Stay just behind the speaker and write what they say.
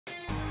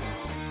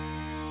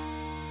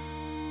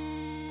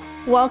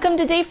Welcome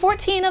to day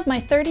 14 of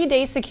my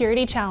 30-day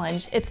security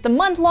challenge. It's the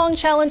month-long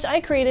challenge I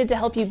created to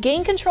help you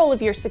gain control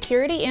of your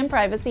security and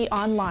privacy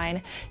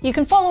online. You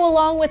can follow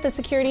along with the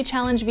security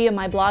challenge via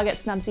my blog at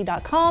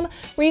snubzy.com,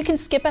 where you can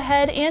skip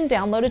ahead and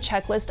download a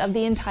checklist of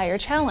the entire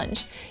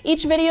challenge.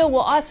 Each video will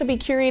also be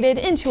curated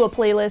into a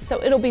playlist,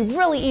 so it'll be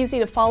really easy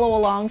to follow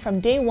along from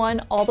day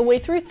 1 all the way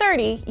through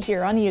 30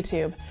 here on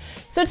YouTube.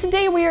 So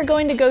today we are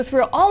going to go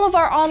through all of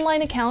our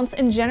online accounts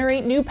and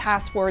generate new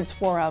passwords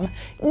for them.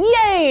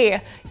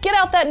 Yay! Get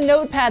out that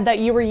notepad that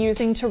you were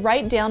using to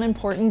write down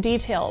important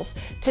details.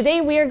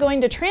 Today we are going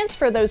to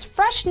transfer those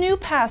fresh new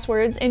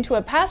passwords into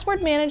a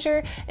password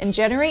manager and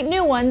generate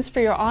new ones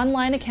for your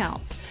online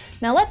accounts.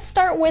 Now let's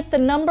start with the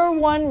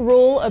 #1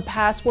 rule of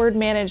password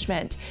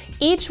management.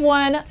 Each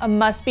one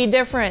must be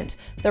different.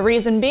 The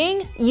reason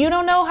being, you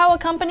don't know how a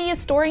company is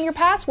storing your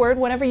password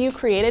whenever you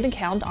create an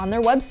account on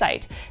their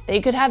website. They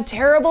could have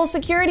terrible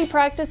security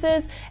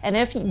practices, and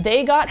if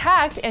they got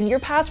hacked and your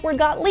password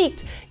got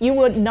leaked, you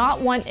would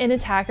not want an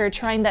attacker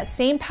trying that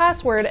same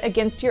password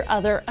against your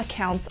other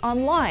accounts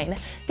online.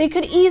 They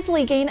could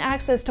easily gain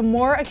access to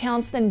more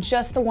accounts than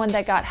just the one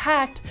that got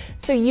hacked,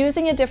 so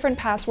using a different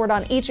password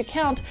on each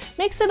account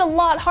makes it a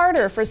lot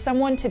harder for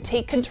someone to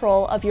take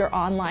control of your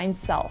online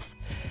self.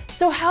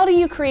 So how do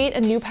you create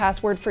a new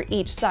password for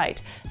each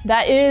site?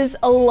 That is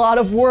a lot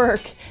of work,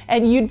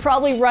 and you'd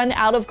probably run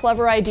out of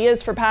clever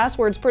ideas for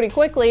passwords pretty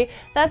quickly.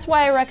 That's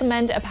why I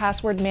recommend a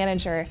password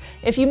manager.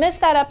 If you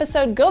missed that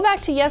episode, go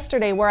back to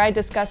yesterday where I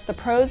discussed the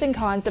pros and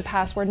cons of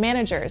password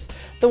managers.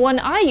 The one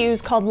I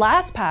use, called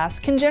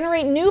LastPass, can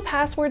generate new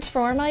passwords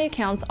for my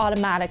accounts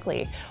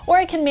automatically, or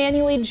I can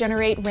manually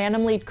generate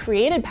randomly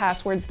created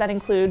passwords that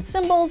include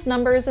symbols,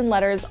 numbers, and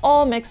letters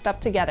all mixed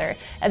up together,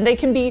 and they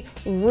can be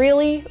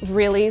really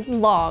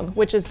long,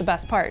 which is the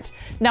best part.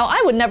 Now,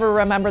 I would never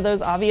remember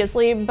those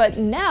obviously, but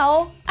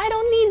now I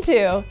don't need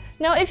to.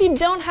 Now, if you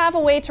don't have a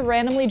way to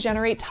randomly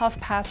generate tough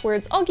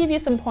passwords, I'll give you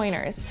some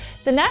pointers.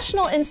 The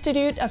National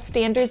Institute of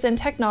Standards and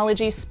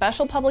Technology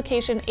Special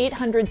Publication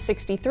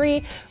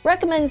 863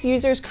 recommends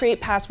users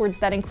create passwords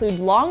that include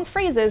long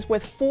phrases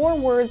with 4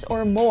 words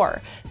or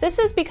more. This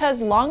is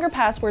because longer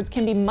passwords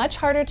can be much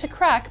harder to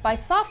crack by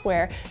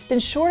software than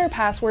shorter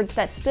passwords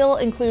that still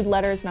include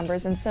letters,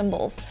 numbers, and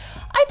symbols.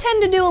 I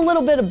tend to do a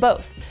little bit of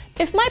both.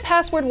 If my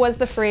password was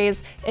the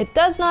phrase, "It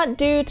does not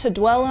do to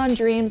dwell on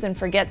dreams and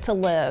forget to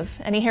live."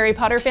 Any Harry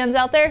Potter fans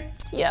out there?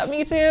 Yeah,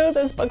 me too.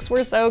 Those books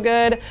were so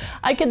good.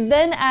 I could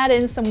then add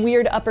in some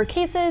weird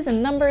uppercases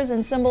and numbers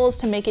and symbols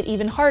to make it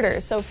even harder.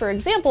 So for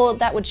example,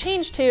 that would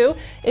change to,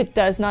 "It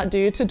does not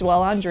do to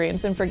dwell on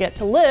dreams and forget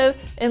to live"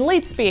 in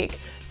leet speak.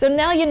 So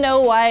now you know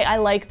why I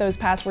like those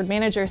password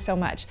managers so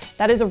much.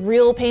 That is a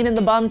real pain in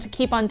the bum to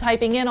keep on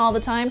typing in all the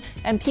time.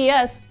 And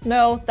PS,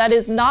 no, that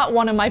is not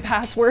one of my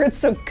passwords,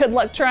 so good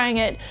luck trying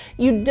it.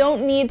 You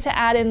don't need to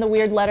add in the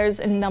weird letters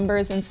and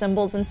numbers and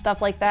symbols and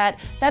stuff like that.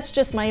 That's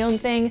just my own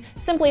thing.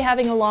 Simply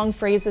having a long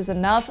phrase is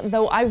enough,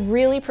 though I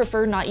really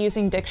prefer not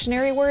using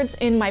dictionary words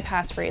in my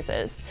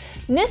passphrases.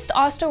 NIST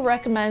also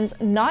recommends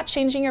not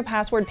changing your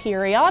password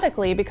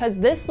periodically because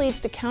this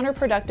leads to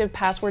counterproductive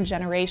password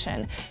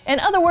generation. In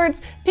other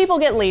words, people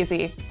get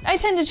lazy. I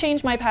tend to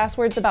change my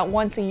passwords about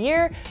once a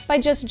year by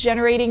just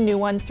generating new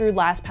ones through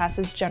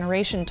LastPass's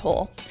generation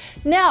tool.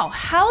 Now,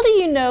 how do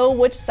you know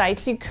which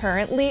sites you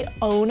currently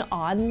own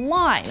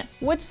online?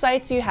 Which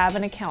sites you have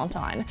an account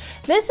on?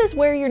 This is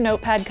where your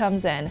notepad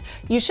comes in.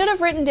 You should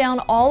have written down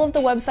all of the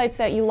websites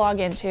that you log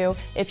into.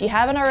 If you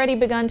haven't already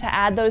begun to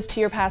add those to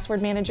your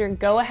password manager,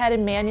 go ahead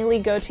and manually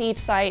go to each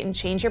site and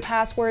change your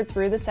password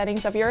through the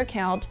settings of your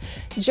account.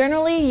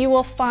 Generally, you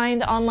will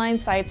find online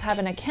sites have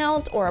an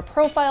account or a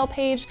profile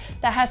page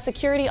that has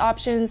security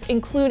options,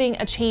 including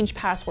a change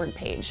password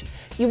page.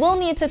 You will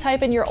need to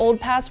type in your old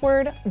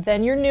password,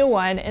 then your new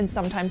one, and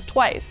sometimes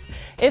twice.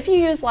 If you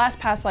use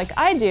LastPass like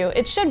I do,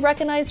 it should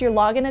recognize your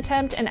login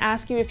attempt and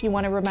ask you if you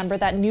want to remember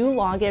that new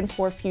login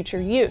for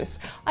future use.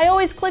 I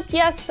always click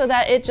yes so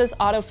that it just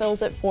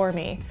autofills it for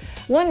me.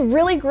 One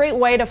really great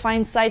way to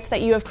find sites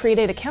that you have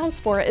created accounts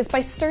for is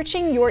by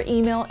searching your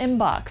email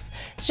inbox.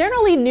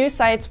 Generally, new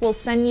sites will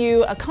send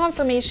you a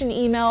confirmation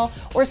email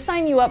or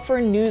sign you up for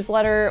a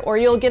newsletter, or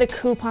you'll get a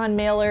coupon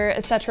mailer,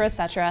 etc.,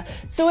 etc.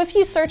 So if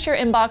you search your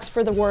inbox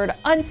for the word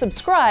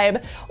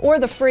unsubscribe or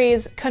the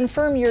phrase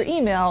confirm your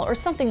email or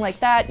something like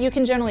that, you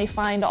can generally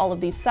find all of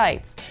these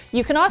sites.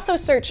 You can also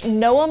search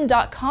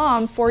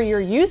noam.com for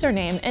your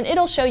username, and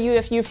it'll show you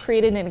if you've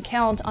created an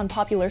account on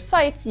popular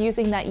sites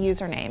using that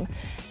username.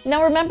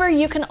 Now remember,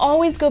 you can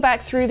always go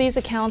back through these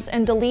accounts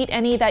and delete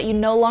any that you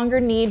no longer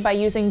need by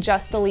using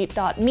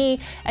justdelete.me,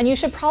 and you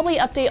should probably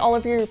update all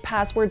of your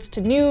passwords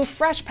to new,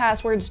 fresh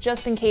passwords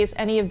just in case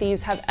any of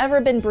these have ever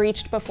been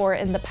breached before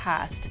in the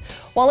past.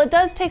 While it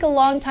does take a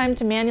long time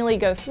to manually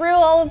go through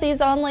all of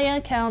these online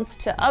accounts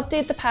to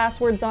update the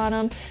passwords on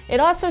them, it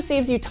also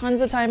saves you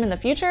tons of time in the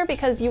future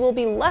because you will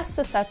be less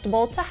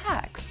susceptible to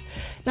hacks.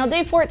 Now,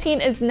 day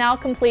 14 is now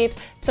complete.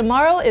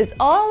 Tomorrow is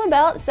all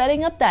about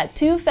setting up that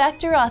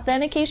 2-factor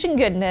authentication notification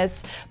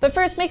goodness. But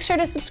first, make sure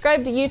to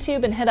subscribe to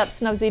YouTube and hit up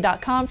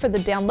snubzy.com for the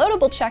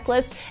downloadable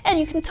checklist, and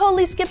you can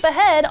totally skip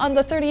ahead on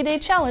the 30-day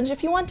challenge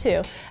if you want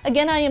to.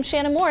 Again, I am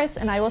Shannon Morris,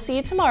 and I will see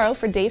you tomorrow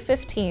for day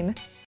 15.